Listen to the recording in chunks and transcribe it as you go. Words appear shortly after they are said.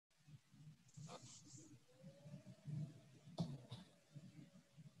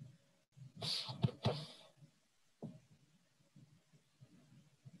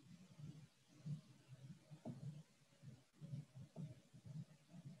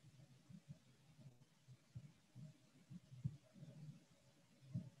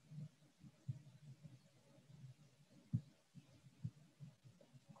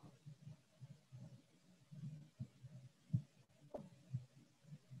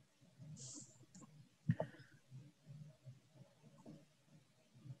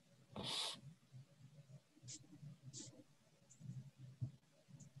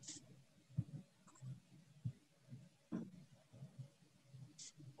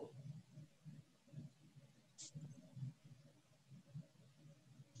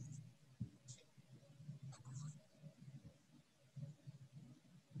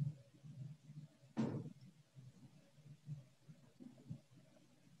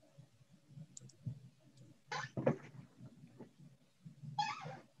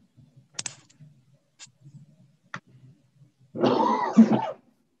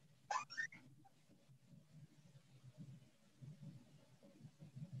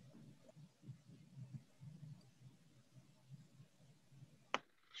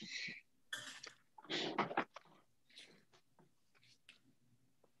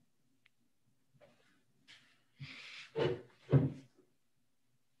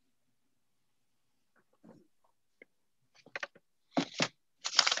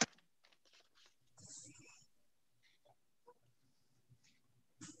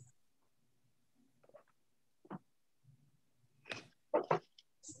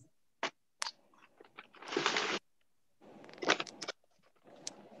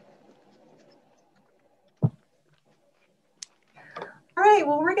All right,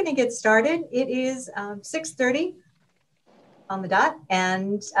 well, we're going to get started. It is 6:30 on the dot,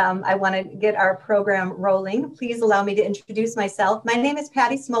 and I want to get our program rolling. Please allow me to introduce myself. My name is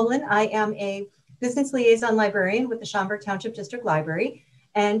Patty Smolin. I am a business liaison librarian with the Schaumburg Township District Library,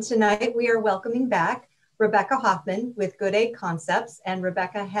 and tonight we are welcoming back Rebecca Hoffman with Good Egg Concepts, and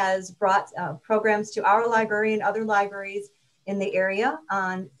Rebecca has brought programs to our library and other libraries in the area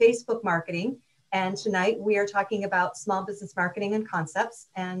on Facebook marketing. And tonight we are talking about small business marketing and concepts,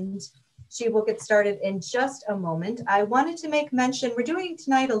 and she will get started in just a moment. I wanted to make mention, we're doing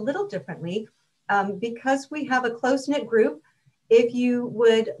tonight a little differently because we have a close-knit group. If you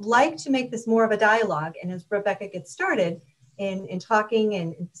would like to make this more of a dialogue, and as Rebecca gets started in talking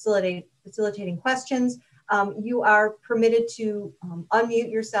and facilitating questions, you are permitted to unmute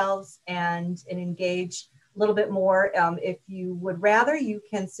yourselves and engage a little bit more. If you would rather, you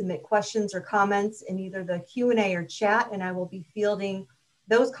can submit questions or comments in either the Q&A or chat, and I will be fielding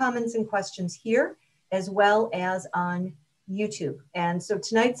those comments and questions here as well as on YouTube. And so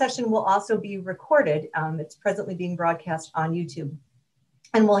tonight's session will also be recorded. It's presently being broadcast on YouTube,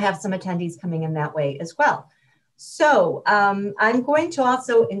 and we'll have some attendees coming in that way as well. So I'm going to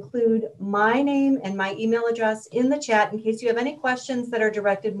also include my name and my email address in the chat in case you have any questions that are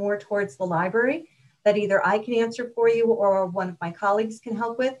directed more towards the library that either I can answer for you or one of my colleagues can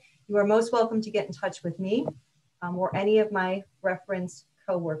help with. You are most welcome to get in touch with me or any of my reference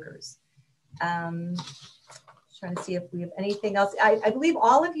coworkers. Trying to see if we have anything else. I believe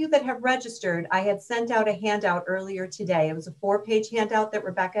all of you that have registered, I had sent out a handout earlier today. It was a 4-page handout that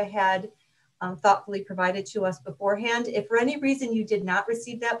Rebecca had thoughtfully provided to us beforehand. If for any reason you did not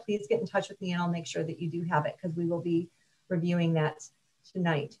receive that, please get in touch with me and I'll make sure that you do have it because we will be reviewing that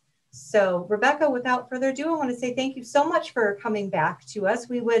tonight. So Rebecca, without further ado, I want to say thank you so much for coming back to us.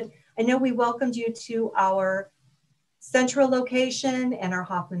 I know we welcomed you to our central location and our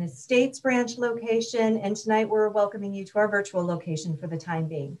Hoffman Estates branch location, and tonight we're welcoming you to our virtual location for the time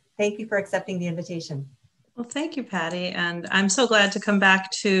being. Thank you for accepting the invitation. Well, thank you, Patty, and I'm so glad to come back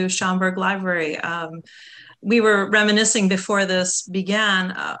to Schaumburg Library. We were reminiscing before this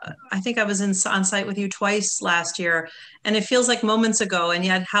began. I think I was on site with you twice last year, and it feels like moments ago, and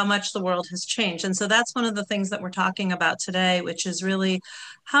yet how much the world has changed. And so that's one of the things that we're talking about today, which is really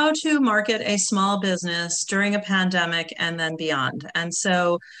how to market a small business during a pandemic and then beyond. And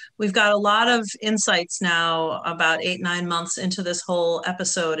so we've got a lot of insights now about 8-9 months into this whole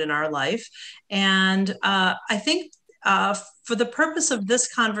episode in our life. And I think for the purpose of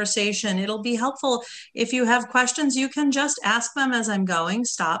this conversation, it'll be helpful if you have questions, you can just ask them as I'm going.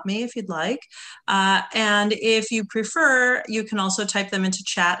 Stop me if you'd like. And if you prefer, you can also type them into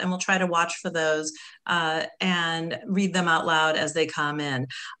chat and we'll try to watch for those and read them out loud as they come in.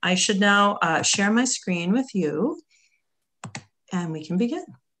 I should now share my screen with you and we can begin.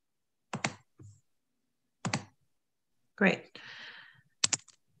 Great.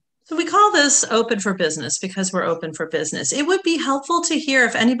 So we call this Open for Business because we're open for business. It would be helpful to hear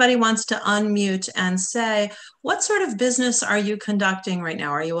if anybody wants to unmute and say, what sort of business are you conducting right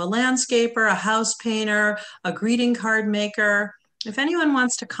now? Are you a landscaper, a house painter, a greeting card maker? If anyone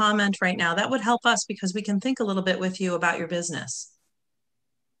wants to comment right now, that would help us because we can think a little bit with you about your business.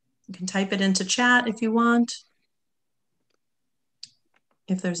 You can type it into chat if you want,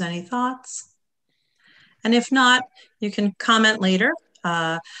 if there's any thoughts. And if not, you can comment later.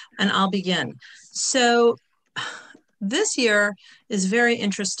 And I'll begin. So this year is very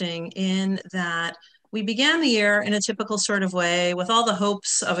interesting in that we began the year in a typical sort of way with all the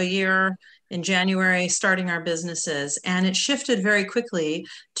hopes of a year in January starting our businesses, and it shifted very quickly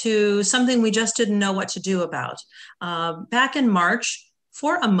to something we just didn't know what to do about. Back in March,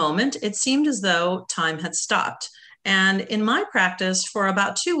 for a moment, it seemed as though time had stopped. And in my practice, for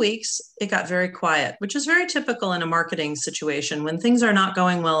about 2 weeks, it got very quiet, which is very typical in a marketing situation. When things are not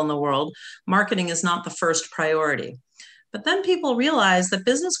going well in the world, marketing is not the first priority. But then people realized that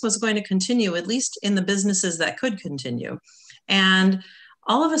business was going to continue, at least in the businesses that could continue. And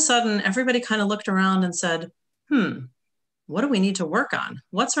all of a sudden, everybody kind of looked around and said, what do we need to work on?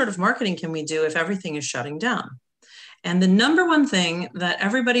 What sort of marketing can we do if everything is shutting down? And the number one thing that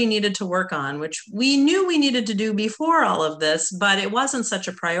everybody needed to work on, which we knew we needed to do before all of this, but it wasn't such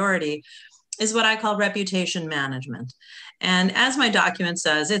a priority, is what I call reputation management. And as my document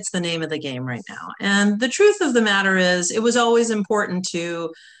says, it's the name of the game right now. And the truth of the matter is, it was always important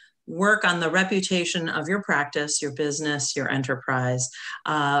to work on the reputation of your practice, your business, your enterprise,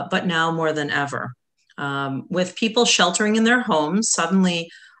 but now more than ever. With people sheltering in their homes,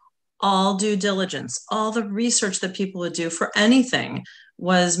 suddenly all due diligence, all the research that people would do for anything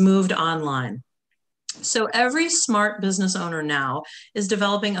was moved online. So every smart business owner now is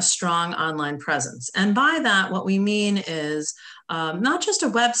developing a strong online presence. And by that, what we mean is not just a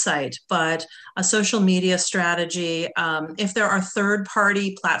website, but a social media strategy. If there are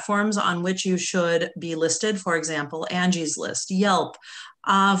third-party platforms on which you should be listed, for example, Angie's List, Yelp,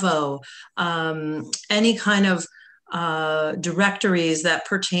 Avvo, any kind of directories that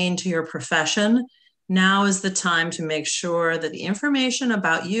pertain to your profession, now is the time to make sure that the information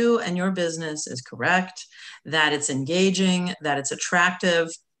about you and your business is correct, that it's engaging, that it's attractive.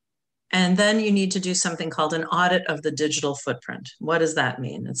 And then you need to do something called an audit of the digital footprint. What does that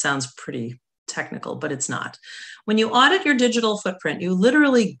mean? It sounds pretty technical, but it's not. When you audit your digital footprint, you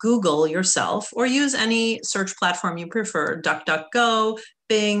literally Google yourself or use any search platform you prefer, DuckDuckGo,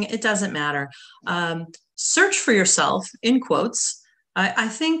 Bing, it doesn't matter. Search for yourself, in quotes. I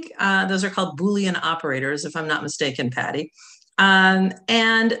think those are called Boolean operators, if I'm not mistaken, Patty,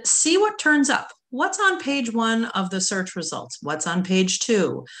 and see what turns up. What's on page 1 of the search results? What's on page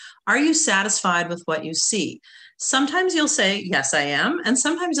 2? Are you satisfied with what you see? Sometimes you'll say, yes, I am. And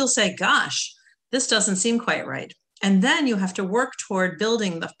sometimes you'll say, gosh, this doesn't seem quite right. And then you have to work toward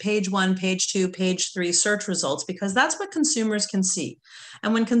building the page 1, page 2, page 3 search results, because that's what consumers can see.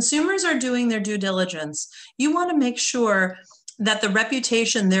 And when consumers are doing their due diligence, you want to make sure that the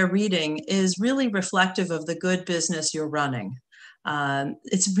reputation they're reading is really reflective of the good business you're running.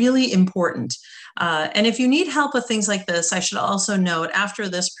 It's really important. And if you need help with things like this, I should also note, after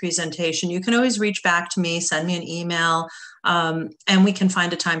this presentation, you can always reach back to me, send me an email, and we can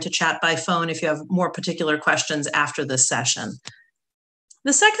find a time to chat by phone if you have more particular questions after this session.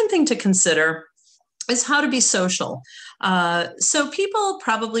 The second thing to consider is how to be social. So people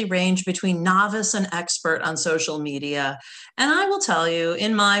probably range between novice and expert on social media. And I will tell you,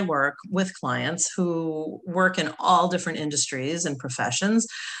 in my work with clients who work in all different industries and professions,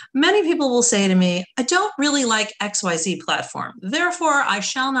 many people will say to me, I don't really like XYZ platform, therefore I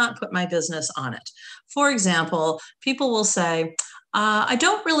shall not put my business on it. For example, people will say, I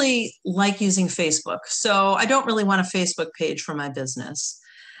don't really like using Facebook, so I don't really want a Facebook page for my business.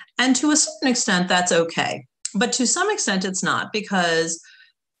 And to a certain extent, that's okay. But to some extent, it's not, because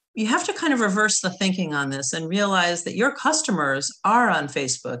you have to kind of reverse the thinking on this and realize that your customers are on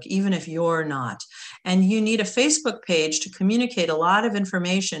Facebook, even if you're not. And you need a Facebook page to communicate a lot of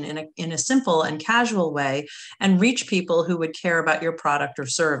information in a simple and casual way and reach people who would care about your product or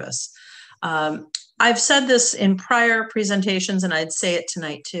service. I've said this in prior presentations, and I'd say it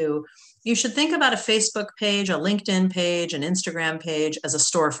tonight too. You should think about a Facebook page, a LinkedIn page, an Instagram page as a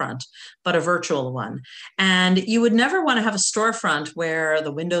storefront, but a virtual one. And you would never want to have a storefront where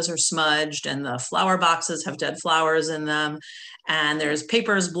the windows are smudged and the flower boxes have dead flowers in them, and there's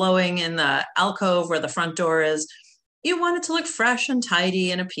papers blowing in the alcove where the front door is. You want it to look fresh and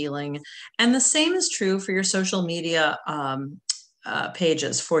tidy and appealing. And the same is true for your social media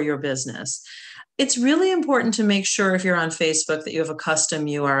pages for your business. It's really important to make sure, if you're on Facebook, that you have a custom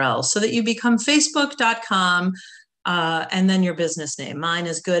URL so that you become facebook.com and then your business name. Mine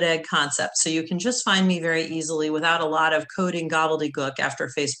is Good Egg Concept. So you can just find me very easily without a lot of coding gobbledygook after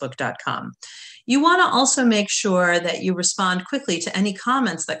facebook.com. You want to also make sure that you respond quickly to any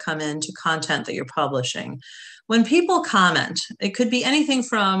comments that come in to content that you're publishing. When people comment, it could be anything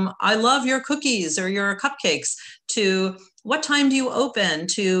from, I love your cookies or your cupcakes, to what time do you open,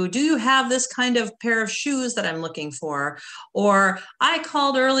 to do you have this kind of pair of shoes that I'm looking for, or I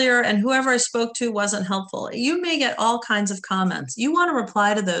called earlier and whoever I spoke to wasn't helpful. You may get all kinds of comments. You want to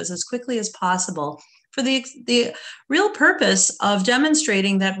reply to those as quickly as possible for the real purpose of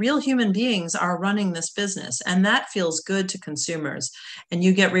demonstrating that real human beings are running this business, and that feels good to consumers. And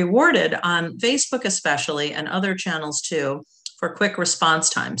you get rewarded on Facebook especially, and other channels too, for quick response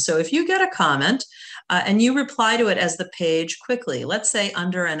time. So if you get a comment and you reply to it as the page quickly, let's say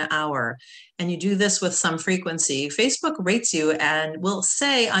under an hour, and you do this with some frequency, Facebook rates you and will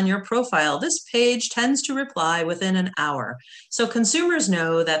say on your profile, this page tends to reply within an hour. So consumers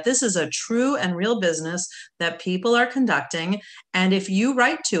know that this is a true and real business that people are conducting. And if you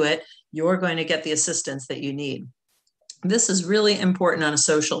write to it, you're going to get the assistance that you need. This is really important on a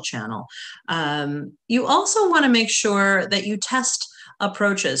social channel. You also want to make sure that you test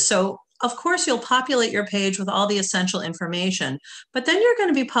approaches. So of course, you'll populate your page with all the essential information, but then you're going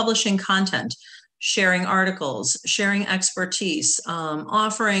to be publishing content, sharing articles, sharing expertise,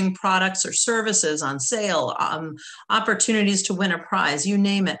 offering products or services on sale, opportunities to win a prize, you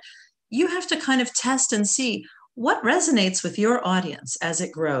name it. You have to kind of test and see what resonates with your audience as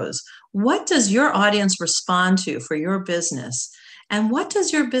it grows. What does your audience respond to for your business? And what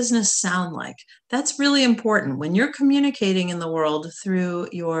does your business sound like? That's really important. When you're communicating in the world through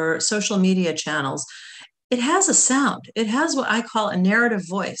your social media channels, it has a sound. It has what I call a narrative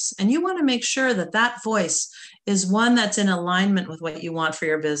voice. And you want to make sure that that voice is one that's in alignment with what you want for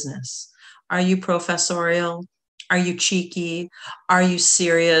your business. Are you professorial? Are you cheeky? Are you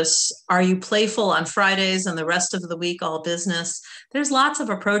serious? Are you playful on Fridays and the rest of the week all business? There's lots of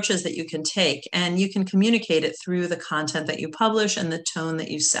approaches that you can take, and you can communicate it through the content that you publish and the tone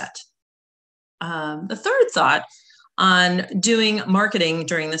that you set. The third thought on doing marketing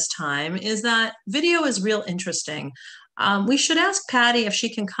during this time is that video is real interesting. We should ask Patty if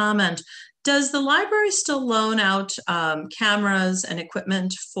she can comment. Does the library still loan out cameras and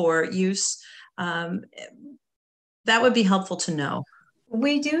equipment for use? That would be helpful to know.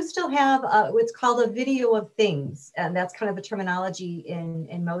 We do still have what's called a video of things, and that's kind of the terminology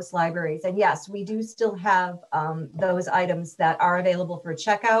in most libraries. And yes, we do still have those items that are available for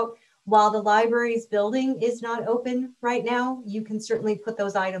checkout. While the library's building is not open right now, you can certainly put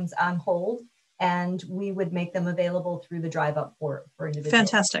those items on hold, and we would make them available through the drive up for individuals.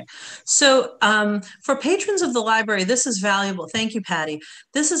 Fantastic. So for patrons of the library, this is valuable. Thank you, Patty.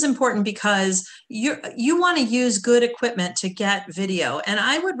 This is important because you want to use good equipment to get video. And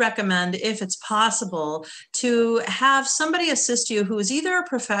I would recommend, if it's possible, to have somebody assist you who is either a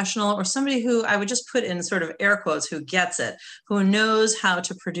professional or somebody who, I would just put in sort of air quotes, who gets it, who knows how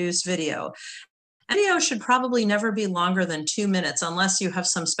to produce video. Video should probably never be longer than 2 minutes unless you have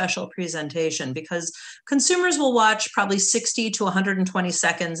some special presentation, because consumers will watch probably 60 to 120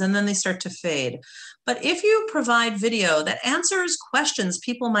 seconds and then they start to fade. But if you provide video that answers questions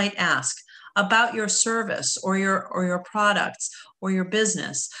people might ask about your service or your products or your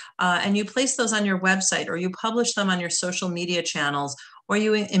business, and you place those on your website or you publish them on your social media channels, or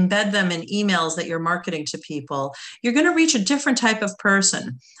you embed them in emails that you're marketing to people, you're going to reach a different type of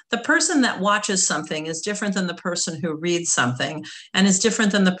person. The person that watches something is different than the person who reads something, and is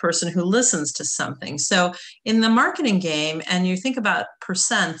different than the person who listens to something. So in the marketing game, and you think about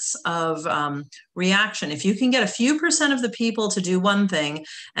percents of reaction, if you can get a few percent of the people to do one thing,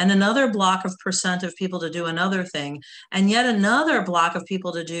 and another block of percent of people to do another thing, and yet another block of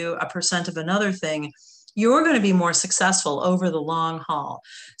people to do a percent of another thing, you're going to be more successful over the long haul.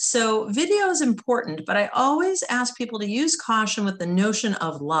 So video is important, but I always ask people to use caution with the notion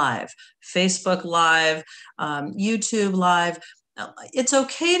of live, Facebook Live, YouTube Live. It's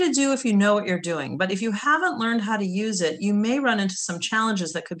okay to do if you know what you're doing, but if you haven't learned how to use it, you may run into some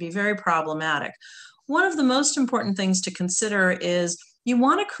challenges that could be very problematic. One of the most important things to consider is you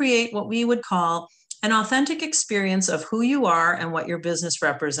want to create what we would call an authentic experience of who you are and what your business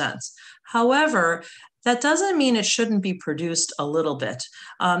represents. However, that doesn't mean it shouldn't be produced a little bit.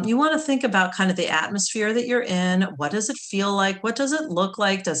 You want to think about kind of the atmosphere that you're in. What does it feel like? What does it look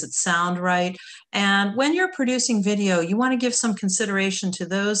like? Does it sound right? And when you're producing video, you want to give some consideration to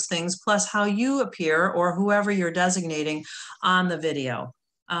those things, plus how you appear or whoever you're designating on the video.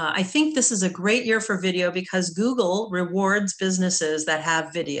 I think this is a great year for video because Google rewards businesses that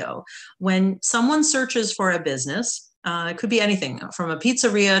have video. When someone searches for a business, it could be anything from a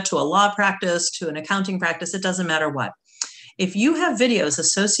pizzeria to a law practice to an accounting practice, it doesn't matter what. If you have videos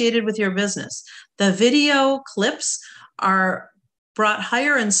associated with your business, the video clips are brought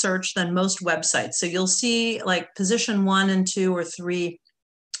higher in search than most websites. So you'll see like position 1 and 2 or 3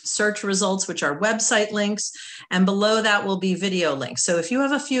 search results, which are website links, and below that will be video links. So if you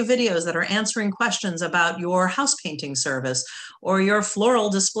have a few videos that are answering questions about your house painting service or your floral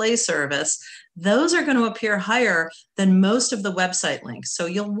display service, those are going to appear higher than most of the website links. So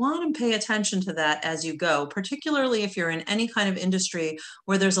you'll want to pay attention to that as you go, particularly if you're in any kind of industry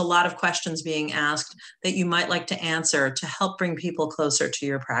where there's a lot of questions being asked that you might like to answer to help bring people closer to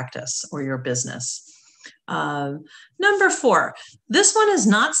your practice or your business. Number 4, this one is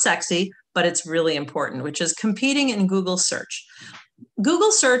not sexy, but it's really important, which is competing in Google search.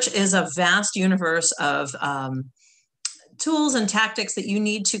 Google search is a vast universe of tools and tactics that you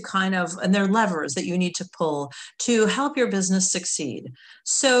need to and they're levers that you need to pull to help your business succeed.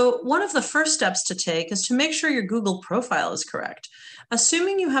 So one of the first steps to take is to make sure your Google profile is correct.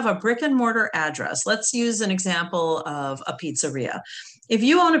 Assuming you have a brick and mortar address, let's use an example of a pizzeria. If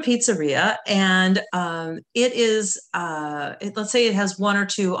you own a pizzeria and let's say it has 1 or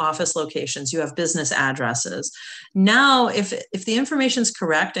 2 office locations, you have business addresses. Now, if the information is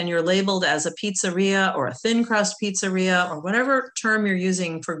correct and you're labeled as a pizzeria or a thin crust pizzeria or whatever term you're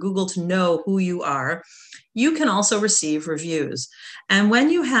using for Google to know who you are, you can also receive reviews. And when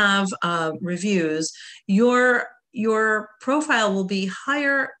you have reviews, your profile will be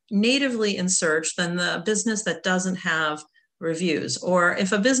higher natively in search than the business that doesn't have reviews. Or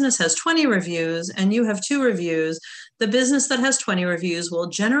if a business has 20 reviews and you have 2 reviews, the business that has 20 reviews will,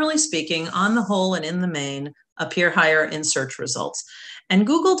 generally speaking, on the whole and in the main, appear higher in search results. And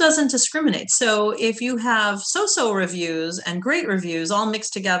Google doesn't discriminate. So if you have so-so reviews and great reviews all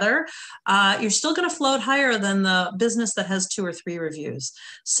mixed together, you're still going to float higher than the business that has 2 or 3 reviews.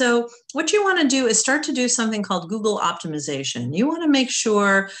 So what you want to do is start to do something called Google optimization. You want to make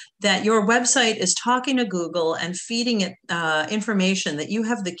sure that your website is talking to Google and feeding it information, that you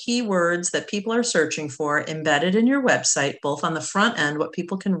have the keywords that people are searching for embedded in your website, both on the front end, what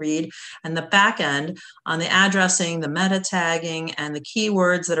people can read, and the back end on the addressing, the meta tagging, and the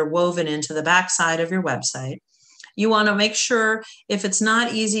keywords that are woven into the backside of your website. You want to make sure, if it's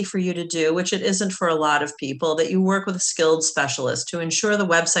not easy for you to do, which it isn't for a lot of people, that you work with a skilled specialist to ensure the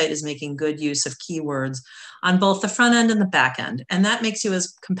website is making good use of keywords on both the front end and the back end. And that makes you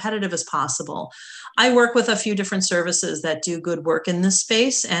as competitive as possible. I work with a few different services that do good work in this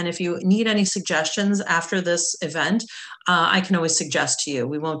space. And if you need any suggestions after this event, I can always suggest to you.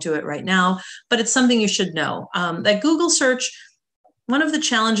 We won't do it right now, but it's something you should know. That Google search, one of the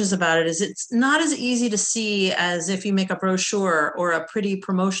challenges about it is it's not as easy to see as if you make a brochure or a pretty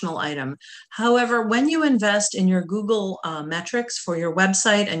promotional item. However, when you invest in your Google metrics for your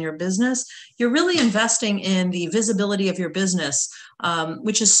website and your business, you're really investing in the visibility of your business,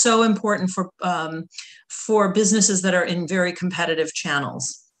 which is so important for businesses that are in very competitive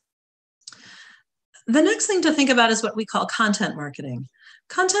channels. The next thing to think about is what we call content marketing.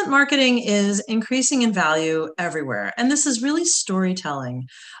 Content marketing is increasing in value everywhere, and this is really storytelling.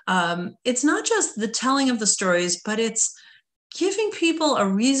 It's not just the telling of the stories, but it's giving people a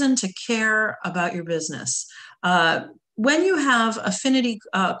reason to care about your business. When you have affinity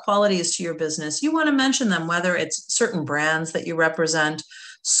qualities to your business, you want to mention them, whether it's certain brands that you represent,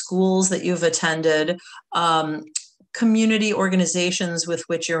 schools that you've attended, community organizations with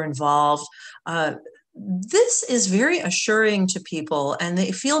which you're involved. This is very assuring to people, and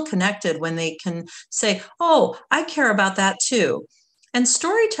they feel connected when they can say, oh, I care about that too. And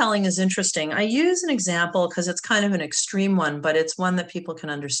storytelling is interesting. I use an example because it's kind of an extreme one, but it's one that people can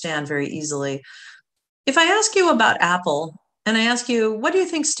understand very easily. If I ask you about Apple and I ask you, what do you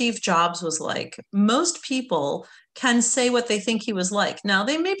think Steve Jobs was like? Most people can say what they think he was like. Now,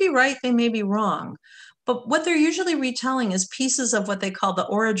 they may be right, they may be wrong. But what they're usually retelling is pieces of what they call the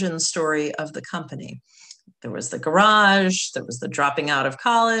origin story of the company. There was the garage, there was the dropping out of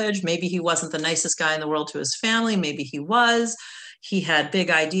college. Maybe he wasn't the nicest guy in the world to his family. Maybe he was. He had big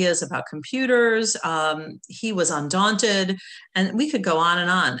ideas about computers. He was undaunted. And we could go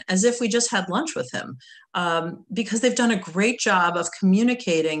on as if we just had lunch with him, because they've done a great job of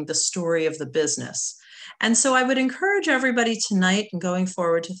communicating the story of the business. And so I would encourage everybody tonight and going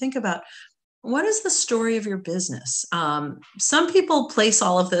forward to think about, what is the story of your business? Some people place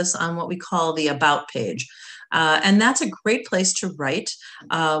all of this on what we call the about page. And that's a great place to write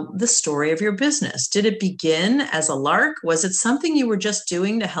the story of your business. Did it begin as a lark? Was it something you were just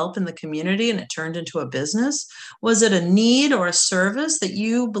doing to help in the community and it turned into a business? Was it a need or a service that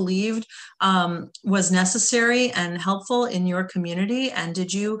you believed was necessary and helpful in your community? And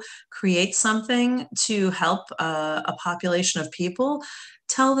did you create something to help a population of people?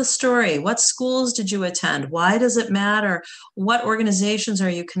 Tell the story. What schools did you attend? Why does it matter? What organizations are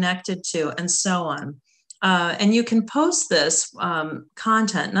you connected to? And so on. And you can post this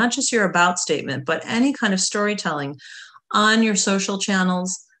content, not just your about statement, but any kind of storytelling on your social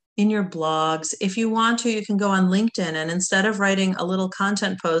channels, in your blogs. If you want to, you can go on LinkedIn, and instead of writing a little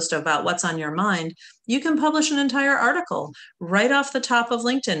content post about what's on your mind, you can publish an entire article right off the top of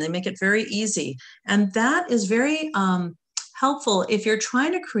LinkedIn. They make it very easy. And that is very helpful if you're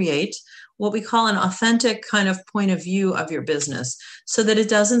trying to create what we call an authentic kind of point of view of your business so that it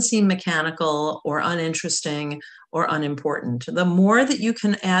doesn't seem mechanical or uninteresting or unimportant. The more that you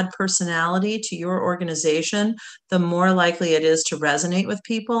can add personality to your organization, the more likely it is to resonate with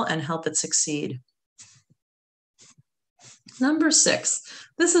people and help it succeed. Number 6,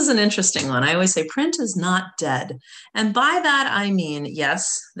 this is an interesting one. I always say print is not dead. And by that, I mean,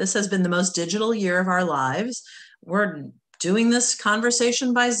 yes, this has been the most digital year of our lives. We're doing this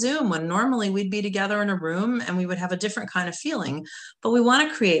conversation by Zoom when normally we'd be together in a room and we would have a different kind of feeling. But we want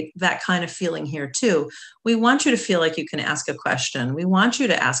to create that kind of feeling here too. We want you to feel like you can ask a question. We want you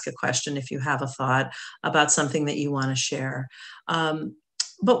to ask a question if you have a thought about something that you want to share.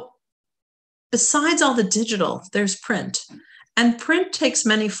 But besides all the digital, there's print. And print takes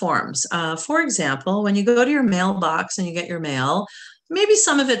many forms. For example, when you go to your mailbox and you get your mail, maybe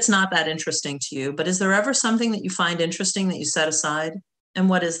some of it's not that interesting to you, but is there ever something that you find interesting that you set aside? And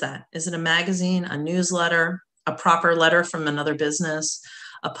what is that? Is it a magazine, a newsletter, a proper letter from another business,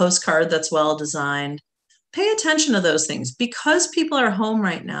 a postcard that's well designed? Pay attention to those things. Because people are home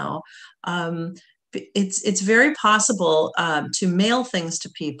right now, it's very possible to mail things to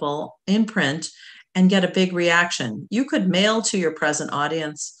people in print and get a big reaction. You could mail to your present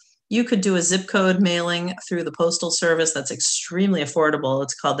audience. You could do a zip code mailing through the Postal Service that's extremely affordable.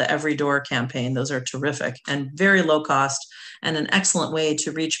 It's called the Every Door campaign. Those are terrific and very low cost and an excellent way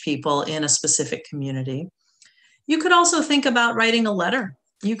to reach people in a specific community. You could also think about writing a letter.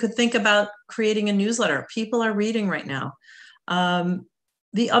 You could think about creating a newsletter. People are reading right now.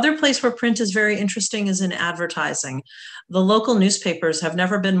 The other place where print is very interesting is in advertising. The local newspapers have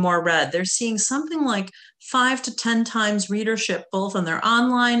never been more read. They're seeing something like 5 to 10 times readership, both on their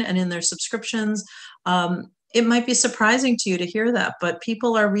online and in their subscriptions. It might be surprising to you to hear that, but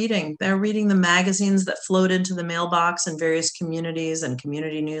people are reading. They're reading the magazines that float into the mailbox in various communities and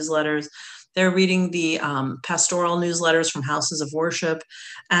community newsletters. They're reading the pastoral newsletters from houses of worship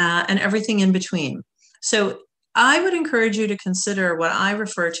and everything in between. So I would encourage you to consider what I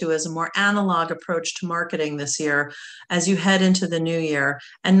refer to as a more analog approach to marketing this year as you head into the new year,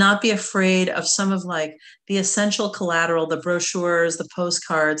 and not be afraid of some of like the essential collateral, the brochures, the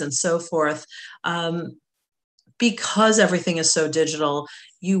postcards, and so forth. Because everything is so digital,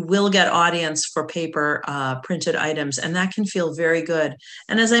 you will get audience for paper printed items, and that can feel very good.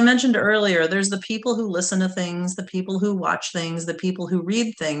 And as I mentioned earlier, there's the people who listen to things, the people who watch things, the people who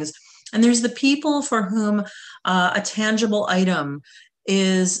read things, and there's the people for whom a tangible item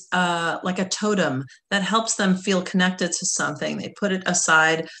is like a totem that helps them feel connected to something. They put it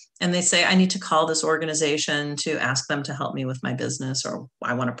aside and they say, I need to call this organization to ask them to help me with my business, or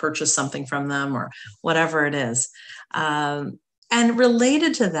I want to purchase something from them, or whatever it is. And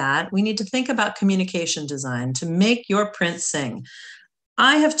related to that, we need to think about communication design to make your print sing.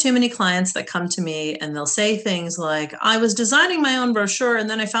 I have too many clients that come to me and they'll say things like, I was designing my own brochure and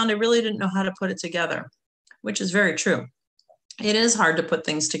then I found I really didn't know how to put it together, which is very true. It is hard to put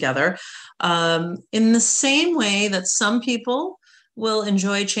things together. In the same way that some people will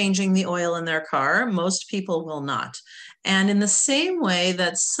enjoy changing the oil in their car, most people will not. And in the same way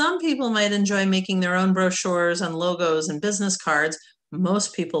that some people might enjoy making their own brochures and logos and business cards,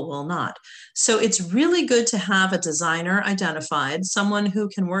 most people will not. So it's really good to have a designer identified, someone who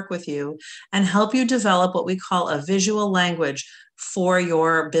can work with you and help you develop what we call a visual language for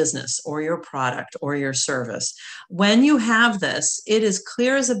your business or your product or your service. When you have this, it is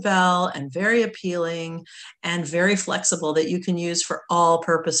clear as a bell and very appealing and very flexible that you can use for all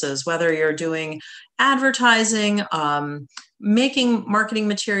purposes, whether you're doing advertising, making marketing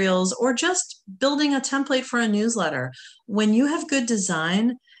materials, or just building a template for a newsletter. When you have good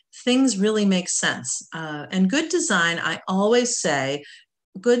design, things really make sense. And good design, I always say,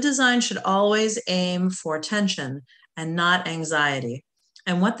 good design should always aim for tension and not anxiety.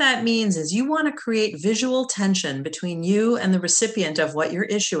 And what that means is you want to create visual tension between you and the recipient of what you're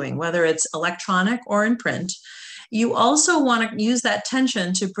issuing, whether it's electronic or in print. You also want to use that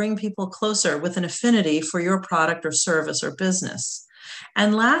tension to bring people closer with an affinity for your product or service or business.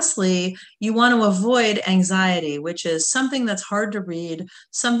 And lastly, you want to avoid anxiety, which is something that's hard to read,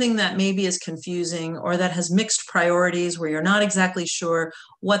 something that maybe is confusing, or that has mixed priorities where you're not exactly sure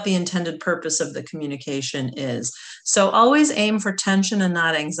what the intended purpose of the communication is. So always aim for tension and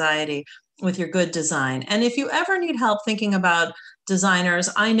not anxiety with your good design. And if you ever need help thinking about designers,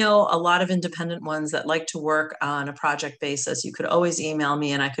 I know a lot of independent ones that like to work on a project basis. You could always email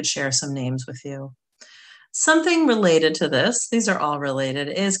me and I could share some names with you. Something related to this, these are all related,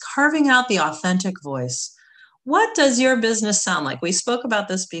 is carving out the authentic voice. What does your business sound like? We spoke about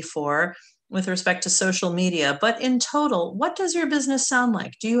this before. with respect to social media, but in total, what does your business sound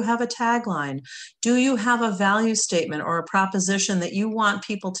like? Do you have a tagline? Do you have a value statement or a proposition that you want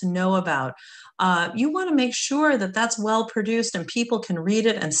people to know about? You want to make sure that that's well produced and people can read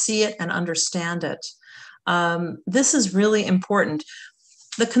it and see it and understand it. This is really important.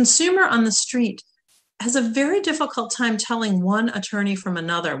 The consumer on the street has a very difficult time telling one attorney from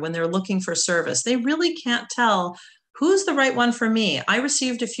another when they're looking for service. They really can't tell who's the right one for me. I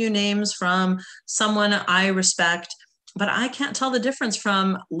received a few names from someone I respect, but I can't tell the difference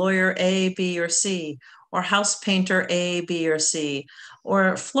from lawyer A, B, or C, or house painter A, B, or C,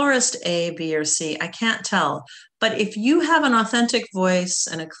 or florist A, B, or C. I can't tell. But if you have an authentic voice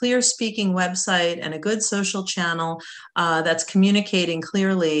and a clear speaking website and a good social channel that's communicating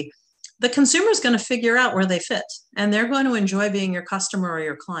clearly, the consumer is going to figure out where they fit, and they're going to enjoy being your customer or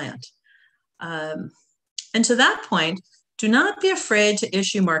your client. And to that point, do not be afraid to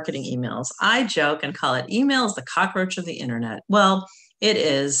issue marketing emails. I joke and call it emails the cockroach of the internet. Well, it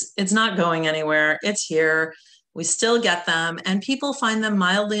is. It's not going anywhere. It's here. We still get them, and people find them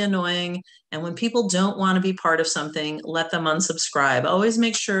mildly annoying. And when people don't want to be part of something, let them unsubscribe. Always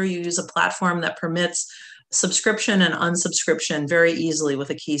make sure you use a platform that permits subscription and unsubscription very easily with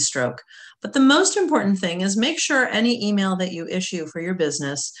a keystroke. But the most important thing is make sure any email that you issue for your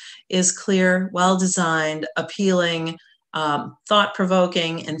business is clear, well-designed, appealing,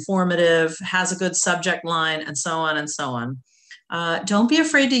 thought-provoking, informative, has a good subject line, and so on and so on. Don't be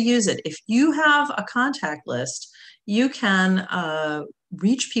afraid to use it. If you have a contact list, you can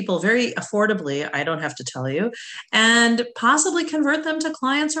reach people very affordably, I don't have to tell you, and possibly convert them to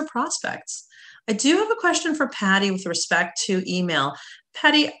clients or prospects. I do have a question for Patty with respect to email.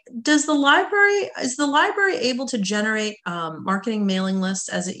 Patty, is the library able to generate marketing mailing lists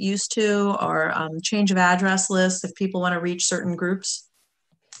as it used to, or change of address lists if people want to reach certain groups?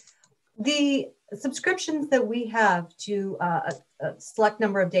 The subscriptions that we have to a select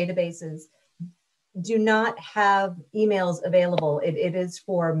number of databases do not have emails available. It is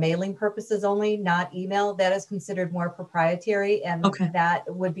for mailing purposes only, not email. That is considered more proprietary, and okay. That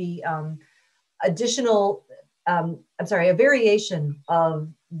would be a variation of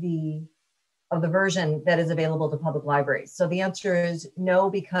the version that is available to public libraries. So the answer is no,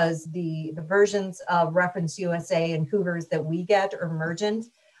 because the versions of Reference USA and Hoover's that we get or Emergent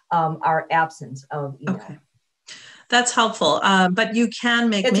are absent of email. Okay. That's helpful, but you can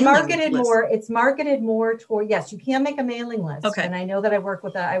make it's marketed more. It's marketed more toward, yes, you can make a mailing list. Okay. And I know that I work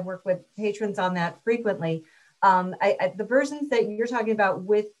with patrons on that frequently. The versions that you're talking about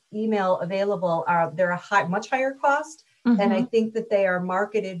with email available they're a much higher cost, and I think that they are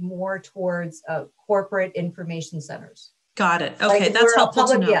marketed more towards corporate information centers. Got it. Okay, like that's helpful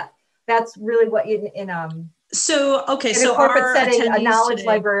to know. Yeah, that's really what So okay, in a corporate setting, a knowledge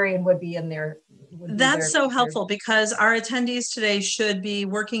librarian would be in there. That's so helpful, because our attendees today should be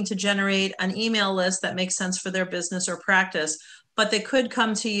working to generate an email list that makes sense for their business or practice, but they could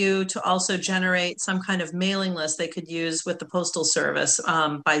come to you to also generate some kind of mailing list they could use with the Postal Service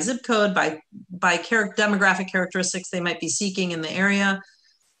by zip code, by demographic characteristics they might be seeking in the area.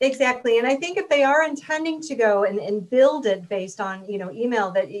 Exactly. And I think if they are intending to go and build it based on, email,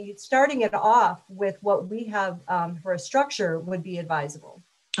 that starting it off with what we have for a structure would be advisable.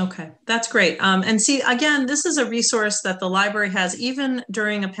 Okay, that's great. And see, again, this is a resource that the library has, even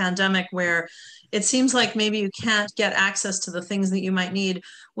during a pandemic where it seems like maybe you can't get access to the things that you might need.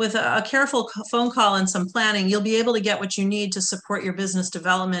 With a careful phone call and some planning, you'll be able to get what you need to support your business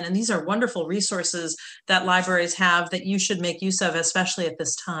development. And these are wonderful resources that libraries have that you should make use of, especially at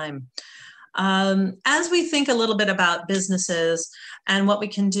this time. As we think a little bit about businesses and what we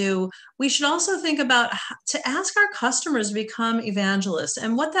can do, we should also think about to ask our customers to become evangelists.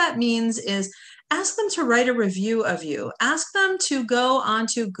 And what that means is ask them to write a review of you. Ask them to go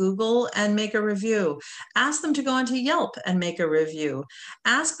onto Google and make a review. Ask them to go onto Yelp and make a review.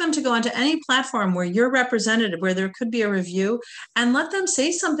 Ask them to go onto any platform where you're represented, where there could be a review, and let them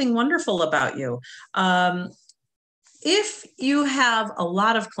say something wonderful about you. If you have a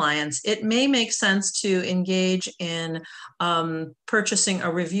lot of clients, it may make sense to engage in purchasing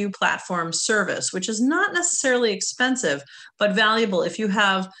a review platform service, which is not necessarily expensive, but valuable. If you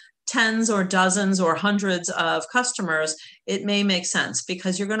have tens or dozens or hundreds of customers, it may make sense,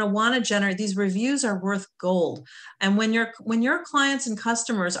 because you're going to want to generate, these reviews are worth gold. And when your clients and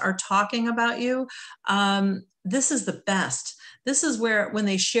customers are talking about you, this is the best. This is where, when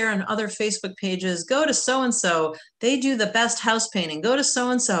they share on other Facebook pages, go to so-and-so, they do the best house painting, go to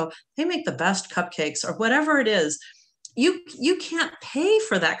so-and-so, they make the best cupcakes, or whatever it is. you can't pay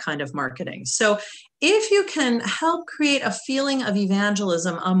for that kind of marketing. So if you can help create a feeling of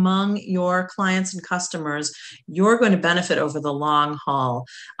evangelism among your clients and customers, you're going to benefit over the long haul.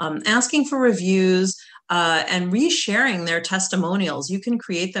 Asking for reviews and resharing their testimonials. You can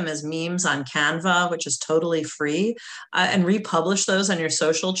create them as memes on Canva, which is totally free, and republish those on your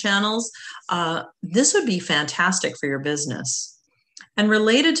social channels. This would be fantastic for your business. And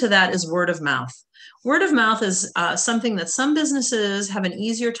related to that is word of mouth. Word of mouth is something that some businesses have an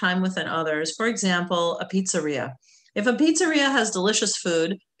easier time with than others. For example, a pizzeria. If a pizzeria has delicious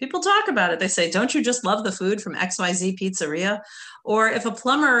food, people talk about it. They say, don't you just love the food from XYZ Pizzeria? Or if a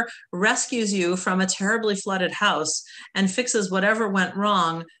plumber rescues you from a terribly flooded house and fixes whatever went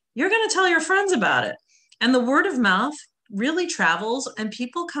wrong, you're going to tell your friends about it. And the word of mouth really travels, and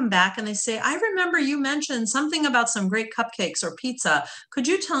people come back and they say, I remember you mentioned something about some great cupcakes or pizza. Could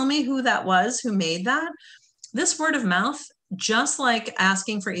you tell me who that was, who made that? This word of mouth, just like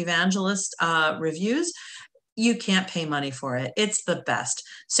asking for evangelist reviews, you can't pay money for it. It's the best.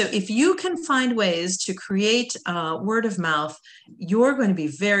 So if you can find ways to create word of mouth, you're going to be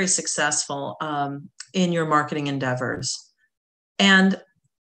very successful in your marketing endeavors. And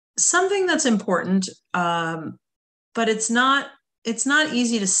something that's important, but it's not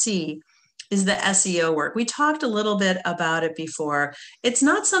easy to see, is the SEO work. We talked a little bit about it before. It's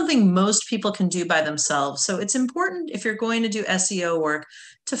not something most people can do by themselves. So it's important, if you're going to do SEO work,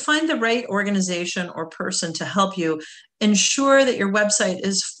 to find the right organization or person to help you ensure that your website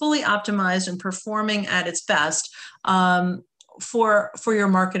is fully optimized and performing at its best for your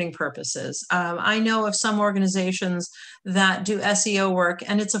marketing purposes. I know of some organizations that do SEO work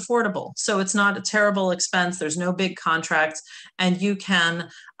and it's affordable. So it's not a terrible expense. There's no big contracts, and you can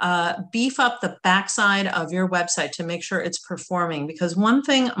beef up the backside of your website to make sure it's performing. Because one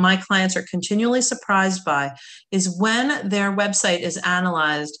thing my clients are continually surprised by is when their website is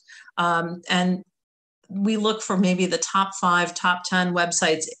analyzed, and we look for maybe the top 5, top 10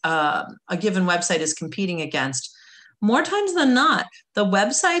 websites a given website is competing against. More times than not, the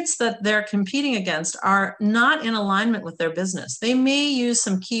websites that they're competing against are not in alignment with their business. They may use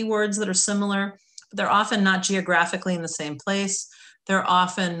some keywords that are similar, but they're often not geographically in the same place. They're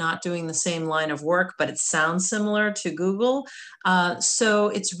often not doing the same line of work, but it sounds similar to Google. So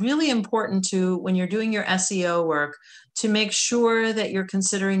it's really important to, when you're doing your SEO work, to make sure that you're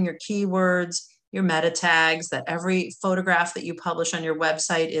considering your keywords, your meta tags, that every photograph that you publish on your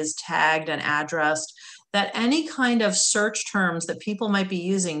website is tagged and addressed, that any kind of search terms that people might be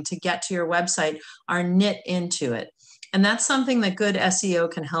using to get to your website are knit into it. And that's something that good SEO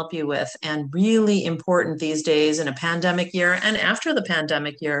can help you with, and really important these days in a pandemic year and after the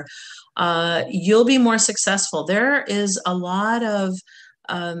pandemic year. You'll be more successful. There is a lot of,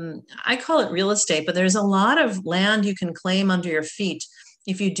 I call it real estate, but there's a lot of land you can claim under your feet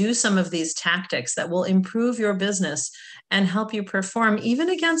if you do some of these tactics that will improve your business and help you perform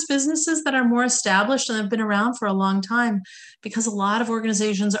even against businesses that are more established and have been around for a long time, because a lot of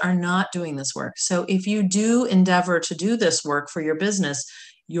organizations are not doing this work. So if you do endeavor to do this work for your business,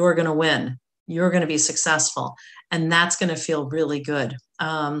 you're going to win. You're going to be successful, and that's going to feel really good.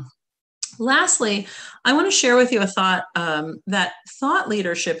 Lastly, I want to share with you a thought, that thought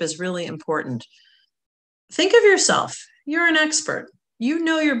leadership is really important. Think of yourself. You're an expert. You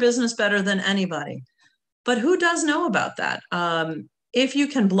know your business better than anybody. But who does know about that? If you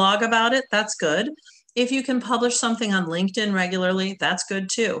can blog about it, that's good. If you can publish something on LinkedIn regularly, that's good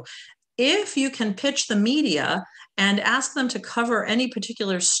too. If you can pitch the media and ask them to cover any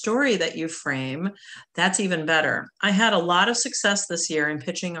particular story that you frame, that's even better. I had a lot of success this year in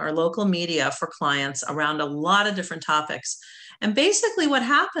pitching our local media for clients around a lot of different topics. And basically what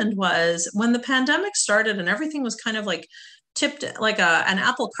happened was, when the pandemic started and everything was kind of like tipped like an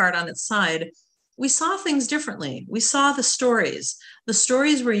apple cart on its side, we saw things differently. We saw the stories. The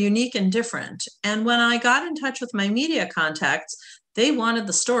stories were unique and different. And when I got in touch with my media contacts, they wanted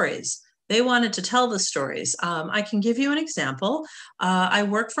the stories. They wanted to tell the stories. I can give you an example. I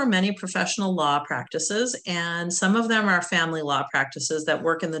work for many professional law practices, and some of them are family law practices that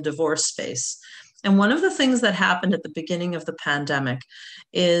work in the divorce space. And one of the things that happened at the beginning of the pandemic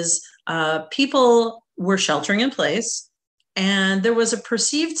is people were sheltering in place, and there was a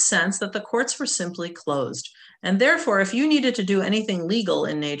perceived sense that the courts were simply closed. And therefore, if you needed to do anything legal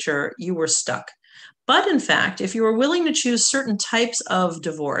in nature, you were stuck. But in fact, if you were willing to choose certain types of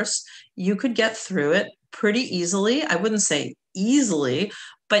divorce, you could get through it pretty easily. I wouldn't say easily,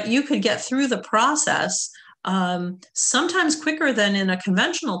 but you could get through the process sometimes quicker than in a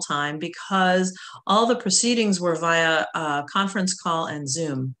conventional time, because all the proceedings were via conference call and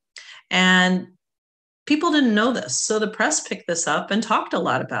Zoom. And people didn't know this. So the press picked this up and talked a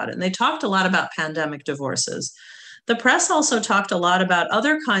lot about it. And they talked a lot about pandemic divorces. The press also talked a lot about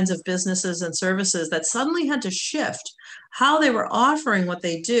other kinds of businesses and services that suddenly had to shift how they were offering what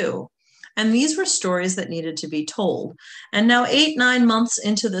they do. And these were stories that needed to be told. And now, 8, 9 months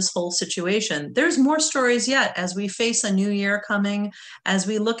into this whole situation, there's more stories yet as we face a new year coming, as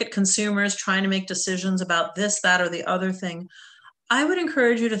we look at consumers trying to make decisions about this, that, or the other thing. I would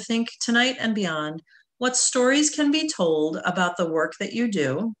encourage you to think tonight and beyond what stories can be told about the work that you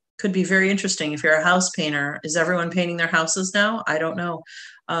do. Could be very interesting if you're a house painter. Is everyone painting their houses now? I don't know.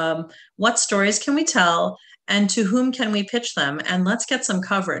 What stories can we tell, and to whom can we pitch them? And let's get some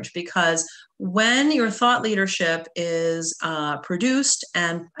coverage, because when your thought leadership is produced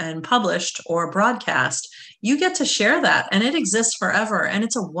and published or broadcast, you get to share that, and it exists forever. And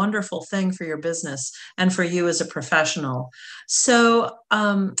it's a wonderful thing for your business and for you as a professional. So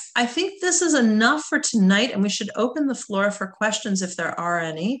I think this is enough for tonight, and we should open the floor for questions if there are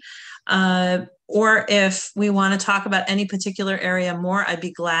any. Or if we want to talk about any particular area more, I'd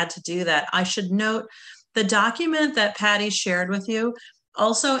be glad to do that. I should note the document that Patty shared with you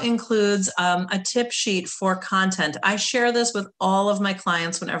also includes a tip sheet for content. I share this with all of my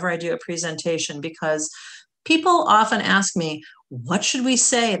clients whenever I do a presentation, because people often ask me, what should we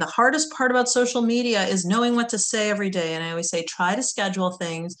say? The hardest part about social media is knowing what to say every day. And I always say, try to schedule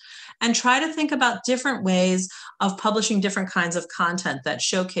things and try to think about different ways of publishing different kinds of content that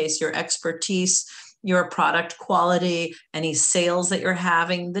showcase your expertise, your product quality, any sales that you're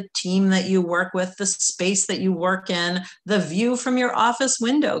having, the team that you work with, the space that you work in, the view from your office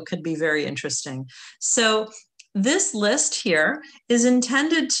window could be very interesting. So this list here is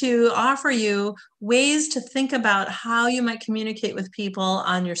intended to offer you ways to think about how you might communicate with people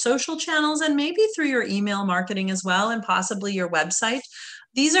on your social channels, and maybe through your email marketing as well, and possibly your website.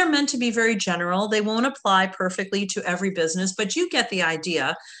 These are meant to be very general. They won't apply perfectly to every business, but you get the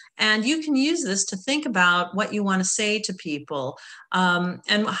idea. And you can use this to think about what you want to say to people,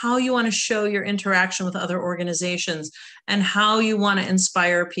 and how you want to show your interaction with other organizations, and how you want to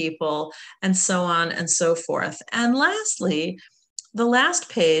inspire people, and so on and so forth. And lastly, the last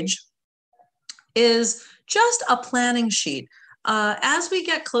page is just a planning sheet. As we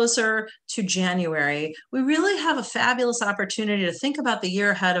get closer to January, we really have a fabulous opportunity to think about the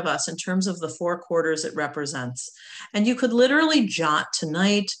year ahead of us in terms of the 4 quarters it represents. And you could literally jot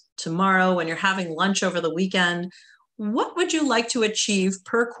tonight, tomorrow, when you're having lunch over the weekend, what would you like to achieve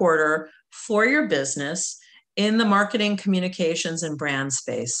per quarter for your business in the marketing, communications, and brand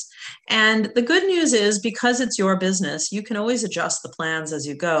space? And the good news is, because it's your business, you can always adjust the plans as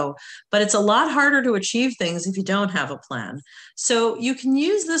you go, but it's a lot harder to achieve things if you don't have a plan. So you can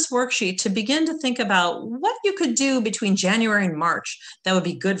use this worksheet to begin to think about what you could do between January and March that would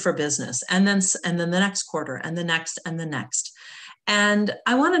be good for business, and then the next quarter, and the next, and the next. And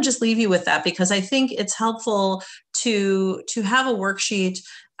I want to just leave you with that, because I think it's helpful to have a worksheet.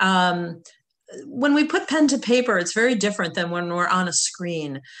 When we put pen to paper, it's very different than when we're on a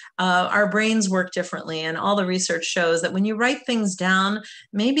screen. Our brains work differently, and all the research shows that when you write things down,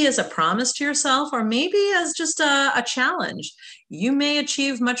 maybe as a promise to yourself, or maybe as just a challenge, you may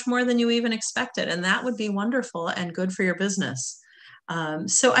achieve much more than you even expected, and that would be wonderful and good for your business.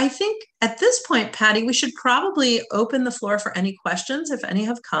 So I think at this point, Patty, we should probably open the floor for any questions, if any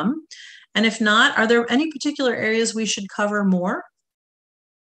have come. And if not, are there any particular areas we should cover more?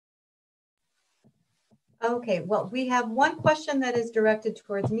 Okay, well, we have one question that is directed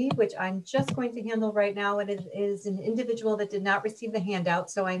towards me, which I'm just going to handle right now. And it is an individual that did not receive the handout.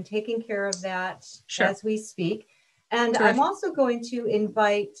 So I'm taking care of that as we speak. And I'm also going to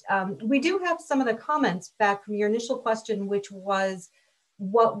invite, we do have some of the comments back from your initial question, which was,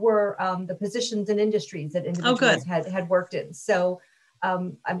 what were the positions and industries that individuals had worked in. So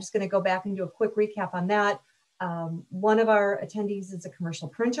I'm just going to go back and do a quick recap on that. One of our attendees is a commercial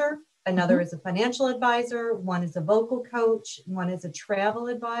printer. Another is a financial advisor. One is a vocal coach. One is a travel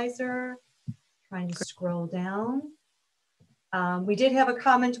advisor. Trying to scroll down. We did have a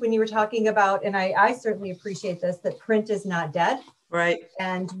comment when you were talking about, and I certainly appreciate this, that print is not dead. Right.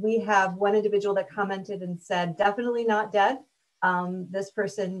 And we have one individual that commented and said, definitely not dead. This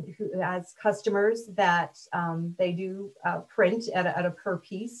person who has customers that they do print at a per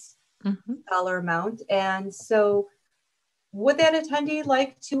piece dollar amount. And so would that attendee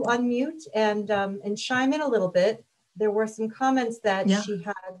like to unmute and chime in a little bit? There were some comments that she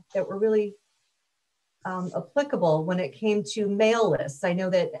had that were really applicable when it came to mail lists. I know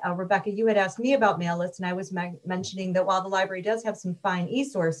that Rebecca, you had asked me about mail lists, and I was mentioning that while the library does have some fine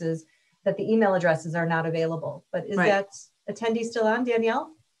e-sources, that the email addresses are not available. But is that attendee still on,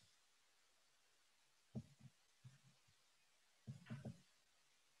 Danielle?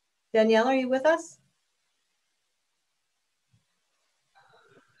 Danielle, are you with us?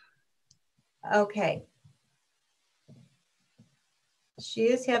 Okay. She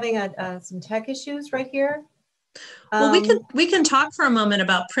is having some tech issues right here. Well, we can talk for a moment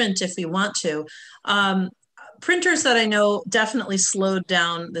about print if we want to. Printers that I know definitely slowed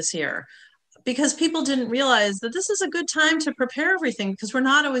down this year because people didn't realize that this is a good time to prepare everything because we're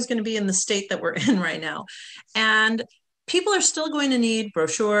not always going to be in the state that we're in right now. And people are still going to need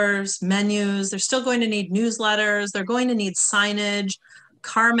brochures, menus, they're still going to need newsletters, they're going to need signage,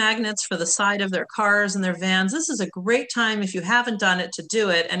 car magnets for the side of their cars and their vans. This is a great time if you haven't done it to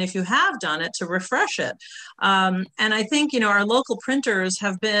do it, and if you have done it to refresh it. And I think, you know, our local printers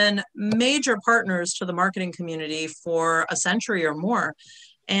have been major partners to the marketing community for a century or more.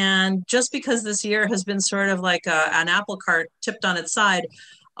 And just because this year has been sort of like an apple cart tipped on its side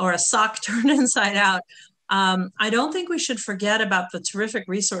or a sock turned inside out, I don't think we should forget about the terrific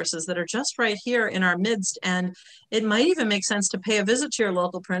resources that are just right here in our midst. And it might even make sense to pay a visit to your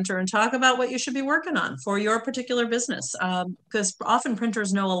local printer and talk about what you should be working on for your particular business. Because often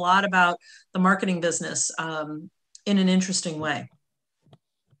printers know a lot about the marketing business in an interesting way.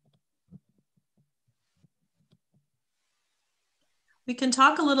 We can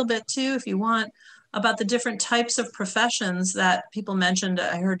talk a little bit too, if you want, about the different types of professions that people mentioned.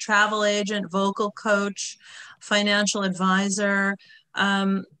 I heard travel agent, vocal coach, financial advisor.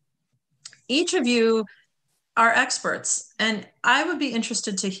 Each of you are experts, and I would be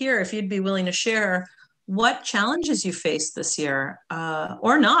interested to hear if you'd be willing to share what challenges you faced this year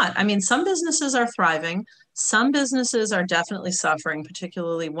or not. I mean, some businesses are thriving. Some businesses are definitely suffering,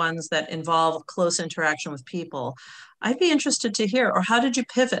 particularly ones that involve close interaction with people. I'd be interested to hear, or how did you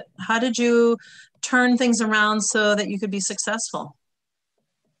pivot? How did you turn things around so that you could be successful?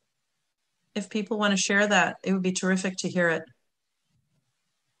 If people want to share that, it would be terrific to hear it.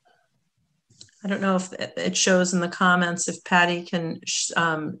 I don't know if it shows in the comments, if Patty can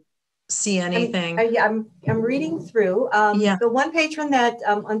see anything. I'm reading through. Yeah. The one patron that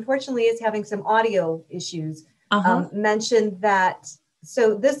unfortunately is having some audio issues mentioned that,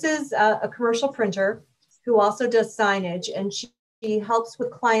 so this is a commercial printer who also does signage, and she helps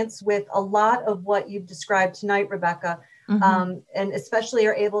with clients with a lot of what you've described tonight, Rebecca, and especially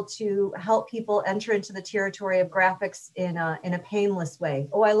are able to help people enter into the territory of graphics in a painless way.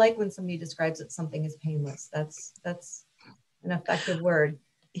 Oh, I like when somebody describes that something is painless. That's an effective word.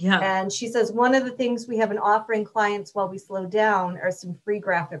 Yeah. And she says, one of the things we have been offering clients while we slow down are some free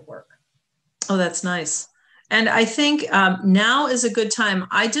graphic work. Oh, that's nice. And I think now is a good time.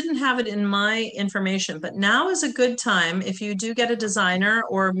 I didn't have it in my information, but now is a good time, if you do get a designer,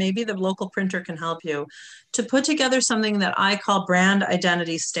 or maybe the local printer can help you, to put together something that I call brand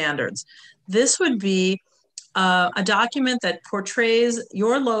identity standards. This would be a document that portrays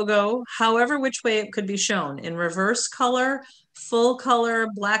your logo, however which way it could be shown, in reverse color, full color,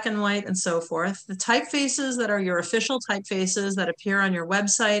 black and white, and so forth. The typefaces that are your official typefaces that appear on your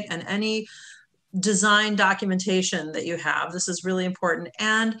website and any design documentation that you have. This is really important.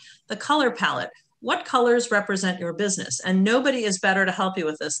 And the color palette. What colors represent your business? And nobody is better to help you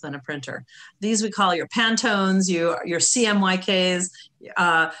with this than a printer. These we call your Pantones, your CMYKs.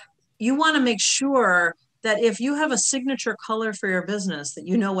 You want to make sure that if you have a signature color for your business, that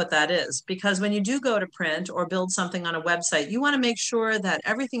you know what that is. Because when you do go to print or build something on a website, you want to make sure that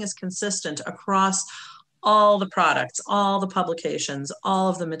everything is consistent across all the products, all the publications, all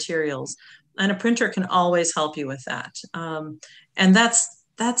of the materials. And a printer can always help you with that. And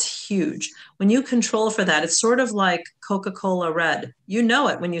that's huge. When you control for that, it's sort of like Coca-Cola Red. You know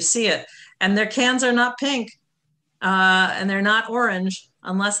it when you see it. And their cans are not pink and they're not orange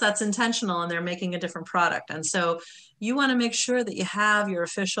unless that's intentional and they're making a different product. And so you want to make sure that you have your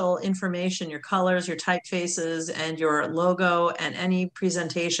official information, your colors, your typefaces, and your logo and any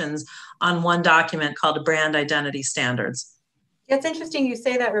presentations on one document called a brand identity standards. It's interesting you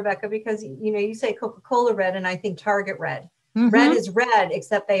say that, Rebecca, because you know you say Coca-Cola Red and I think Target Red. Red is red,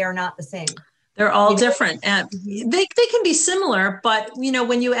 except they are not the same. They're all different, and they can be similar, but you know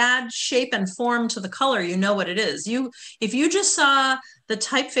when you add shape and form to the color, you know what it is. If you just saw the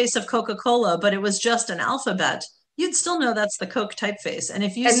typeface of Coca-Cola, but it was just an alphabet, you'd still know that's the Coke typeface. And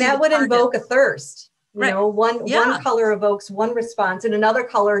if you see that would invoke a thirst. You know, one color evokes one response and another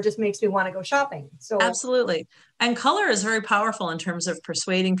color just makes me want to go shopping. So absolutely. And color is very powerful in terms of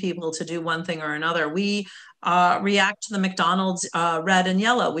persuading people to do one thing or another. We react to the McDonald's red and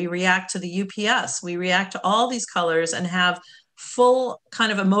yellow. We react to the UPS. We react to all these colors and have full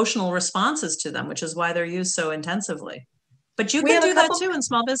kind of emotional responses to them, which is why they're used so intensively. But you can do that too in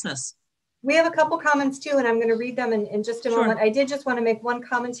small business. We have a couple comments too, and I'm going to read them in just a moment. I did just want to make one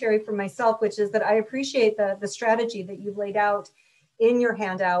commentary for myself, which is that I appreciate the strategy that you've laid out in your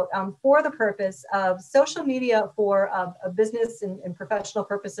handout for the purpose of social media for a business and professional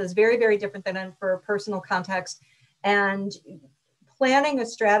purposes, very, very different than for personal context, and planning a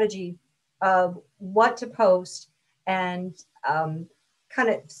strategy of what to post and kind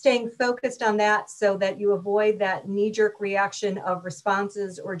of staying focused on that so that you avoid that knee-jerk reaction of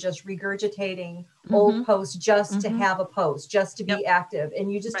responses or just regurgitating old posts just to have a post, just to be active. And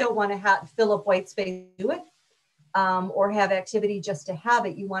you just don't want to fill up white space to do it or have activity just to have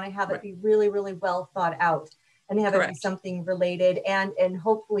it. You want to have it be really, really well thought out and have it be something related and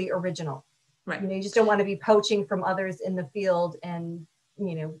hopefully original. Right. You know, you just don't want to be poaching from others in the field and,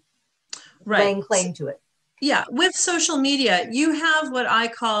 you know, laying claim to it. Yeah, with social media, you have what I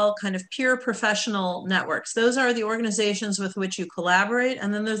call kind of peer professional networks. Those are the organizations with which you collaborate,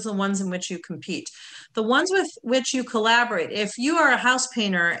 and then there's the ones in which you compete. The ones with which you collaborate, if you are a house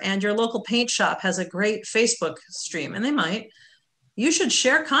painter and your local paint shop has a great Facebook stream, and they might, you should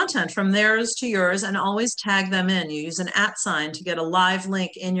share content from theirs to yours and always tag them in. You use an @ to get a live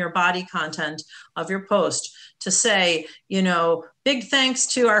link in your body content of your post to say, you know, big thanks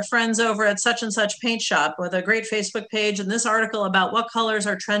to our friends over at such and such paint shop with a great Facebook page and this article about what colors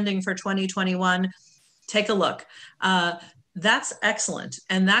are trending for 2021. Take a look. That's excellent.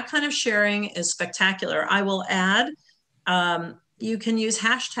 And that kind of sharing is spectacular. I will add, you can use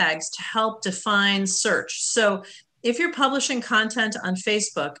hashtags to help define search. So if you're publishing content on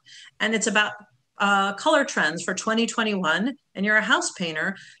Facebook and it's about color trends for 2021 and you're a house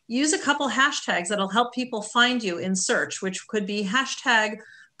painter, use a couple hashtags that'll help people find you in search, which could be hashtag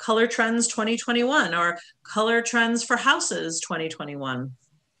color trends 2021 or color trends for houses 2021.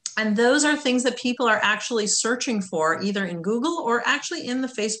 And those are things that people are actually searching for either in Google or actually in the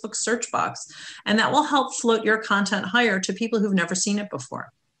Facebook search box. And that will help float your content higher to people who've never seen it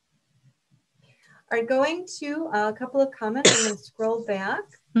before. All right, going to a couple of comments. I'm going to scroll back.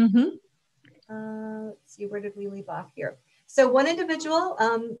 Let's see, where did we leave off here? So one individual,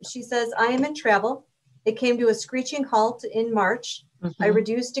 she says, I am in travel. It came to a screeching halt in March. I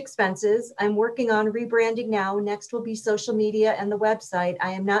reduced expenses. I'm working on rebranding now. Next will be social media and the website.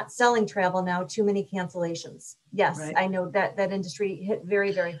 I am not selling travel now. Too many cancellations. Yes, right. I know that industry hit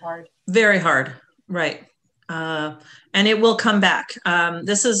very, very hard. Very hard, right. And it will come back.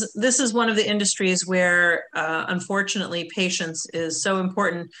 This is one of the industries where, unfortunately, patience is so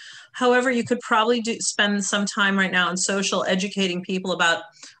important. However, you could probably spend some time right now on social educating people about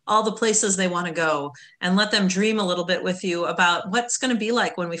all the places they want to go and let them dream a little bit with you about what's going to be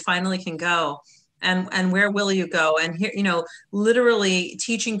like when we finally can go. And where will you go? And here, you know, literally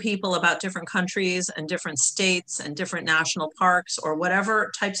teaching people about different countries and different states and different national parks or whatever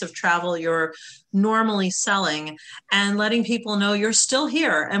types of travel you're normally selling, and letting people know you're still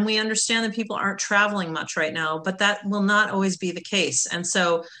here. And we understand that people aren't traveling much right now, but that will not always be the case. And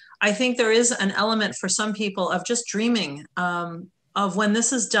so I think there is an element for some people of just dreaming of when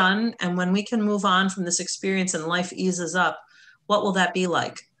this is done and when we can move on from this experience and life eases up, what will that be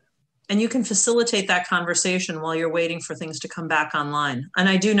like? And you can facilitate that conversation while you're waiting for things to come back online. And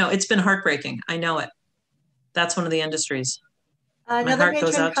I do know it's been heartbreaking. I know it. That's one of the industries. Another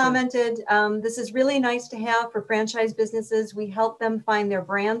patron commented, this is really nice to have for franchise businesses. We help them find their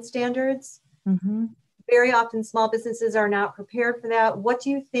brand standards. Very often small businesses are not prepared for that. What do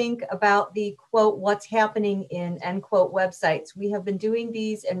you think about the quote, what's happening in end quote websites? We have been doing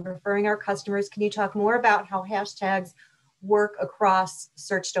these and referring our customers. Can you talk more about how hashtags work across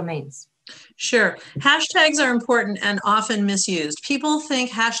search domains? Sure. Hashtags are important and often misused. People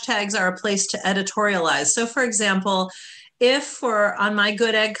think hashtags are a place to editorialize. So for example, if on my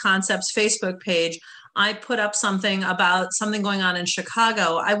Good Egg Concepts Facebook page, I put up something about something going on in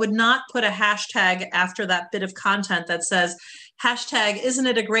Chicago, I would not put a hashtag after that bit of content that says, hashtag, isn't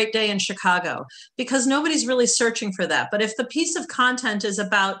it a great day in Chicago? Because nobody's really searching for that. But if the piece of content is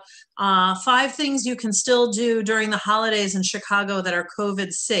about 5 things you can still do during the holidays in Chicago that are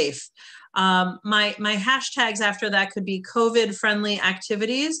COVID safe, my hashtags after that could be COVID friendly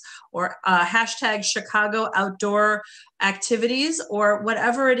activities or hashtag Chicago outdoor activities or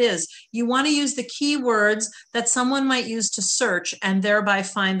whatever it is. You want to use the keywords that someone might use to search and thereby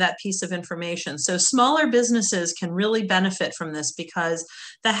find that piece of information. So smaller businesses can really benefit from this because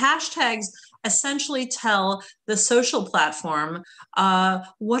the hashtags essentially tell the social platform,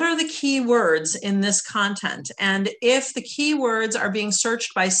 what are the keywords in this content? And if the keywords are being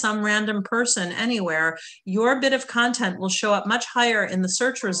searched by some random person anywhere, your bit of content will show up much higher in the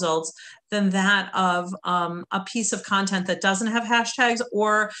search results than that of a piece of content that doesn't have hashtags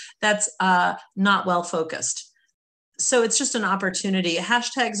or that's not well focused. So it's just an opportunity.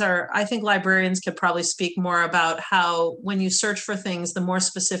 Hashtags are, I think librarians could probably speak more about how when you search for things, the more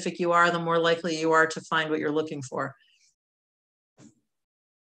specific you are, the more likely you are to find what you're looking for.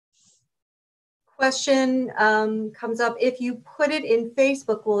 Question comes up, if you put it in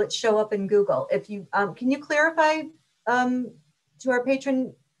Facebook, will it show up in Google? If you, can you clarify to our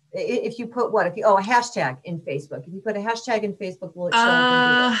patron, if you put what, if you, a hashtag in Facebook, if you put a hashtag in Facebook, will it show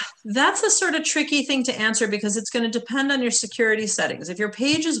up in Google? That's a sort of tricky thing to answer because it's going to depend on your security settings. If your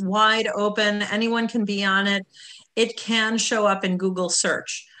page is wide open, anyone can be on it, it can show up in Google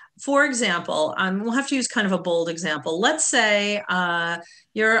search. For example, we'll have to use kind of a bold example. Let's say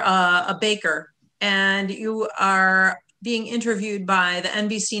you're a baker and you are being interviewed by the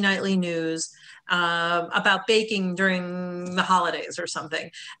NBC Nightly News about baking during the holidays or something.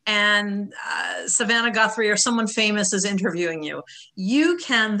 And Savannah Guthrie or someone famous is interviewing you. You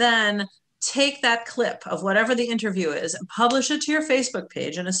can then take that clip of whatever the interview is and publish it to your Facebook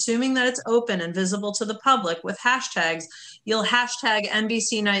page. And assuming that it's open and visible to the public with hashtags, you'll hashtag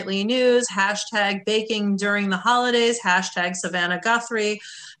NBC Nightly News, hashtag baking during the holidays, hashtag Savannah Guthrie,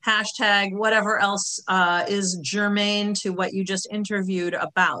 hashtag whatever else is germane to what you just interviewed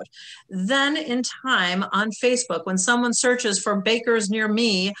about. Then in time on Facebook, when someone searches for bakers near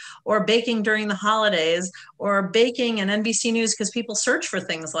me or baking during the holidays or baking and NBC News, because people search for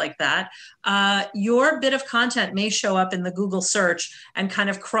things like that, your bit of content may show up in the Google search and kind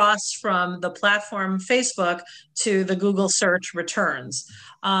of cross from the platform Facebook to the Google search returns.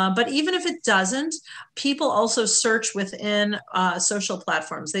 But even if it doesn't, people also search within social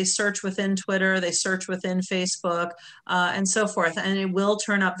platforms. They search within Twitter, they search within Facebook, and so forth. And it will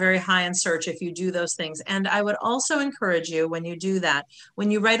turn up very high in search if you do those things. And I would also encourage you when you do that,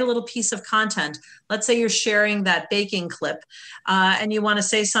 when you write a little piece of content, let's say you're sharing that baking clip and you want to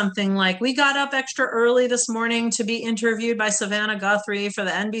say something like, we got up extra early this morning to be interviewed by Savannah Guthrie for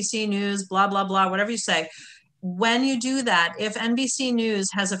the NBC News, blah, blah, blah, whatever you say. When you do that, if NBC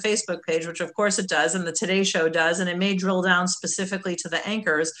News has a Facebook page, which of course it does, and the Today Show does, and it may drill down specifically to the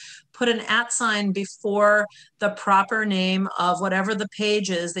anchors, put an @ before the proper name of whatever the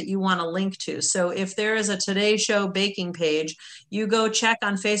page is that you want to link to. So if there is a Today Show baking page, you go check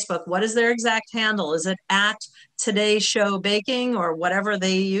on Facebook, what is their exact handle? Is it @Today Show Baking or whatever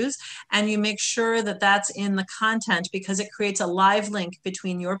they use? And you make sure that that's in the content because it creates a live link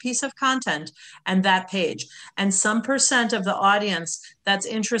between your piece of content and that page. And some % of the audience that's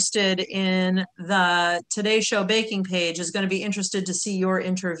interested in the Today Show baking page is going to be interested to see your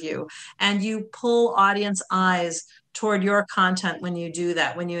interview. And you pull audience eyes toward your content when you do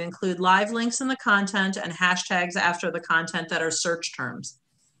that, when you include live links in the content and hashtags after the content that are search terms.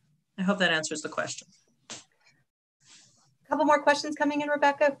 I hope that answers the question. A couple more questions coming in,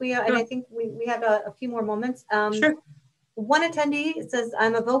 Rebecca, if we, sure. And I think we have a few more moments. Sure. One attendee says,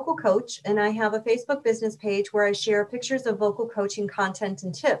 I'm a vocal coach and I have a Facebook business page where I share pictures of vocal coaching content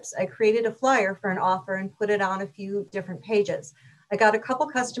and tips. I created a flyer for an offer and put it on a few different pages. I got a couple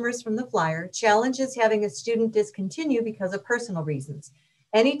customers from the flyer. Challenge is having a student discontinue because of personal reasons.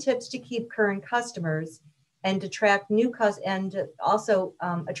 Any tips to keep current customers and attract new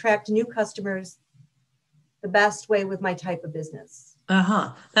attract new customers the best way with my type of business?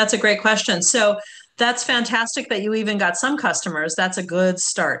 That's a great question. So that's fantastic that you even got some customers. That's a good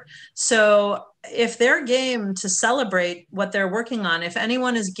start. So if they're game to celebrate what they're working on, if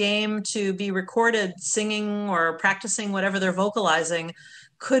anyone is game to be recorded singing or practicing whatever they're vocalizing,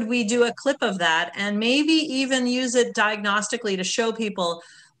 could we do a clip of that and maybe even use it diagnostically to show people,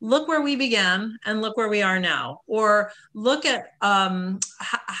 look where we began and look where we are now, or look at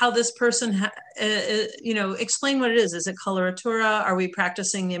how this person, explain what it is. Is it coloratura? Are we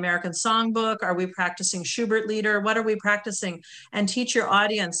practicing the American Songbook? Are we practicing Schubert Lieder? What are we practicing? And teach your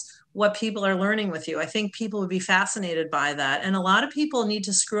audience what people are learning with you. I think people would be fascinated by that. And a lot of people need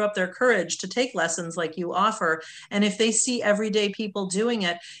to screw up their courage to take lessons like you offer. And if they see everyday people doing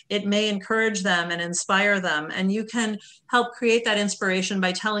it, it may encourage them and inspire them. And you can help create that inspiration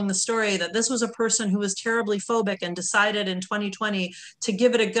by telling the story that this was a person who was terribly phobic and decided in 2020 to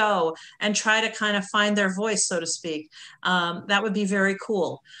give it a go and try to kind of find their voice, so to speak. That would be very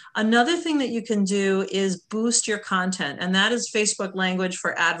cool. Another thing that you can do is boost your content. And that is Facebook language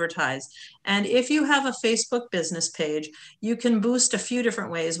for advertising. advertise. And if you have a Facebook business page, you can boost a few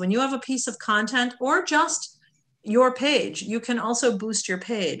different ways. When you have a piece of content or just your page, you can also boost your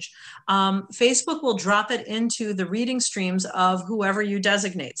page. Facebook will drop it into the reading streams of whoever you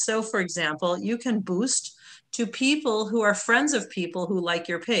designate. So for example, you can boost to people who are friends of people who like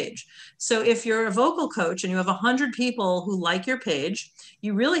your page. So if you're a vocal coach and you have 100 people who like your page,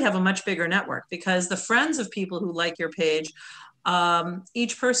 you really have a much bigger network, because the friends of people who like your page,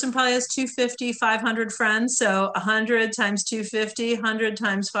 each person probably has 250, 500 friends. So 100 times 250, 100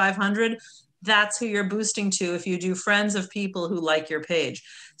 times 500, that's who you're boosting to if you do friends of people who like your page.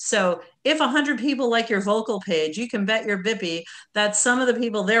 So if 100 people like your vocal page, you can bet your bippy that some of the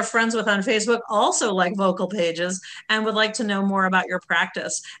people they're friends with on Facebook also like vocal pages and would like to know more about your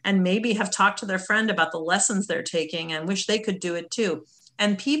practice, and maybe have talked to their friend about the lessons they're taking and wish they could do it too.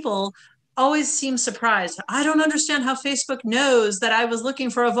 And people always seem surprised. I don't understand how Facebook knows that I was looking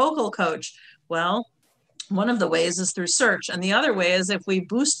for a vocal coach. Well, one of the ways is through search. And the other way is if we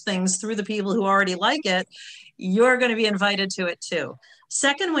boost things through the people who already like it, you're going to be invited to it too.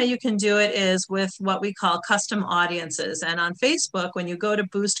 Second way you can do it is with what we call custom audiences. And on Facebook, when you go to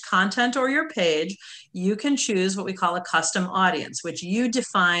boost content or your page, you can choose what we call a custom audience, which you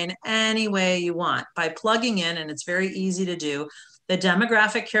define any way you want by plugging in, and it's very easy to do, the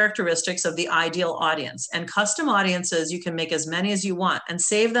demographic characteristics of the ideal audience. And custom audiences, you can make as many as you want and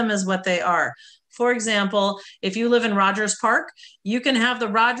save them as what they are. For example, if you live in Rogers Park, you can have the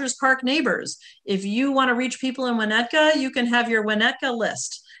Rogers Park neighbors. If you want to reach people in Winnetka, you can have your Winnetka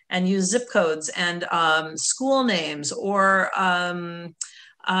list and use zip codes and school names or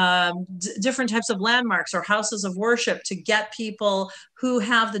different types of landmarks or houses of worship to get people who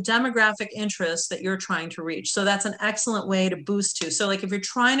have the demographic interests that you're trying to reach. So that's an excellent way to boost to. So like if you're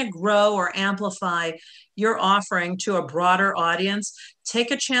trying to grow or amplify your offering to a broader audience,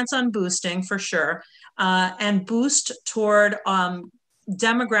 take a chance on boosting for sure, and boost toward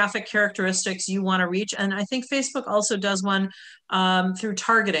demographic characteristics you want to reach. And I think Facebook also does one through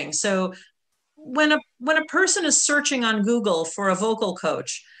targeting. So when a person is searching on Google for a vocal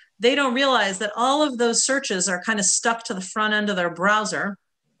coach, they don't realize that all of those searches are kind of stuck to the front end of their browser.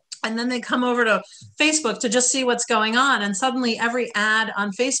 And then they come over to Facebook to just see what's going on. And suddenly every ad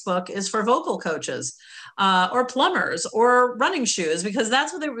on Facebook is for vocal coaches or plumbers or running shoes, because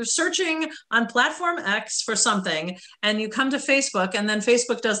that's what they were searching on platform X for something. And you come to Facebook and then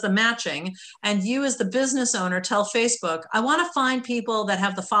Facebook does the matching. And you as the business owner tell Facebook, I want to find people that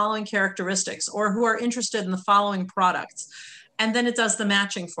have the following characteristics or who are interested in the following products. And then it does the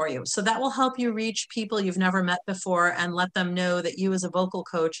matching for you. So that will help you reach people you've never met before and let them know that you as a vocal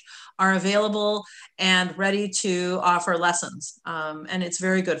coach are available and ready to offer lessons. And it's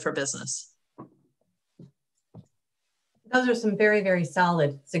very good for business. Those are some very, very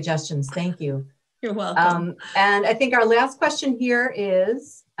solid suggestions. Thank you. You're welcome. And I think our last question here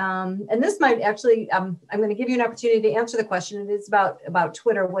is, and this might actually, I'm going to give you an opportunity to answer the question. It is about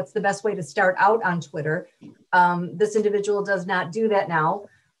Twitter. What's the best way to start out on Twitter? This individual does not do that now,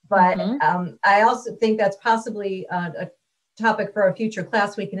 but I also think that's possibly a topic for a future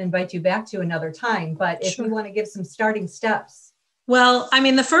class we can invite you back to another time. But if you want to give some starting steps. Well, I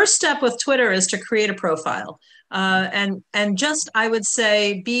mean, the first step with Twitter is to create a profile. And just, I would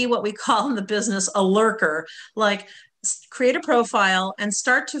say, be what we call in the business a lurker, like create a profile and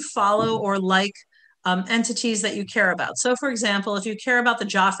start to follow or like entities that you care about. So for example, if you care about the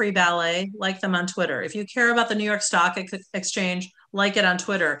Joffrey Ballet, like them on Twitter. If you care about the New York Stock Exchange, like it on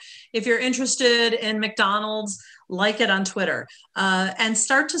Twitter. If you're interested in McDonald's, like it on Twitter, and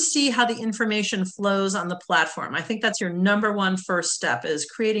start to see how the information flows on the platform. I think that's your number one first step, is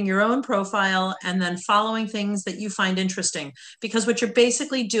creating your own profile and then following things that you find interesting, because what you're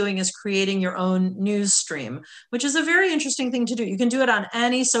basically doing is creating your own news stream, which is a very interesting thing to do. You can do it on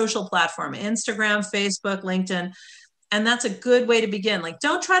any social platform, Instagram, Facebook, LinkedIn. And that's a good way to begin. Like,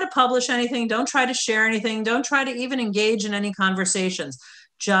 don't try to publish anything. Don't try to share anything. Don't try to even engage in any conversations.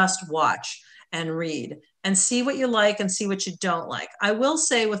 Just watch and read and see what you like and see what you don't like. I will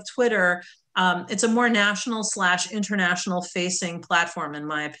say with Twitter, it's a more national/international facing platform, in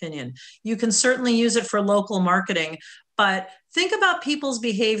my opinion. You can certainly use it for local marketing, but think about people's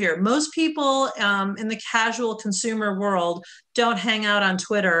behavior. Most people in the casual consumer world don't hang out on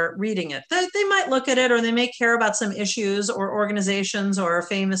Twitter reading it. They might look at it, or they may care about some issues or organizations or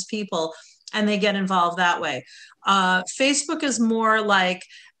famous people, and they get involved that way. Facebook is more like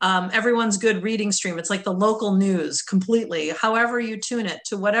everyone's good reading stream. It's like the local news completely, however you tune it,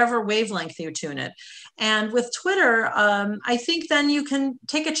 to whatever wavelength you tune it. And with Twitter, I think then you can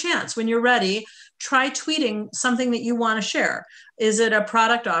take a chance when you're ready. try tweeting something that you want to share. Is it a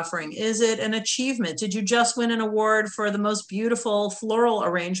product offering? Is it an achievement? Did you just win an award for the most beautiful floral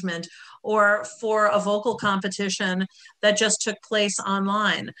arrangement, or for a vocal competition that just took place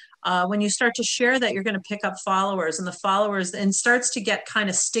online? When you start to share that, you're going to pick up followers, and the followers, and starts to get kind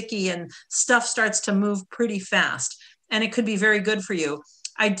of sticky, and stuff starts to move pretty fast. And it could be very good for you.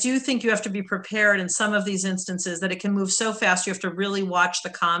 I do think you have to be prepared in some of these instances that it can move so fast. You have to really watch the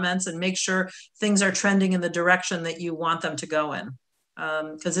comments and make sure things are trending in the direction that you want them to go in.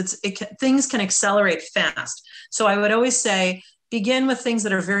 Because things can accelerate fast. So I would always say, begin with things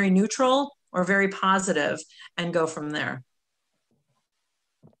that are very neutral or very positive and go from there.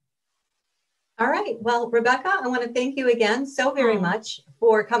 All right. Well, Rebecca, I want to thank you again so very much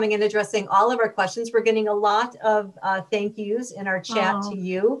for coming and addressing all of our questions. We're getting a lot of thank yous in our chat to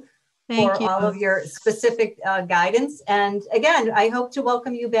you for all of your specific guidance. And again, I hope to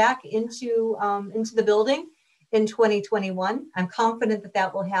welcome you back into the building in 2021. I'm confident that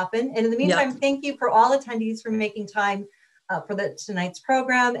that will happen. And in the meantime, thank you for all attendees for making time for tonight's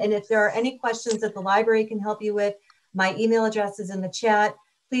program. And if there are any questions that the library can help you with, my email address is in the chat.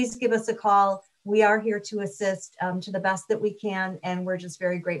 Please give us a call. We are here to assist to the best that we can. And we're just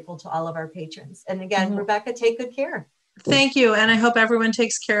very grateful to all of our patrons. And again, Rebecca, take good care. Thank you. And I hope everyone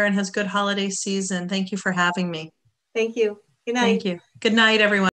takes care and has good holiday season. Thank you for having me. Thank you. Good night. Thank you. Good night, everyone.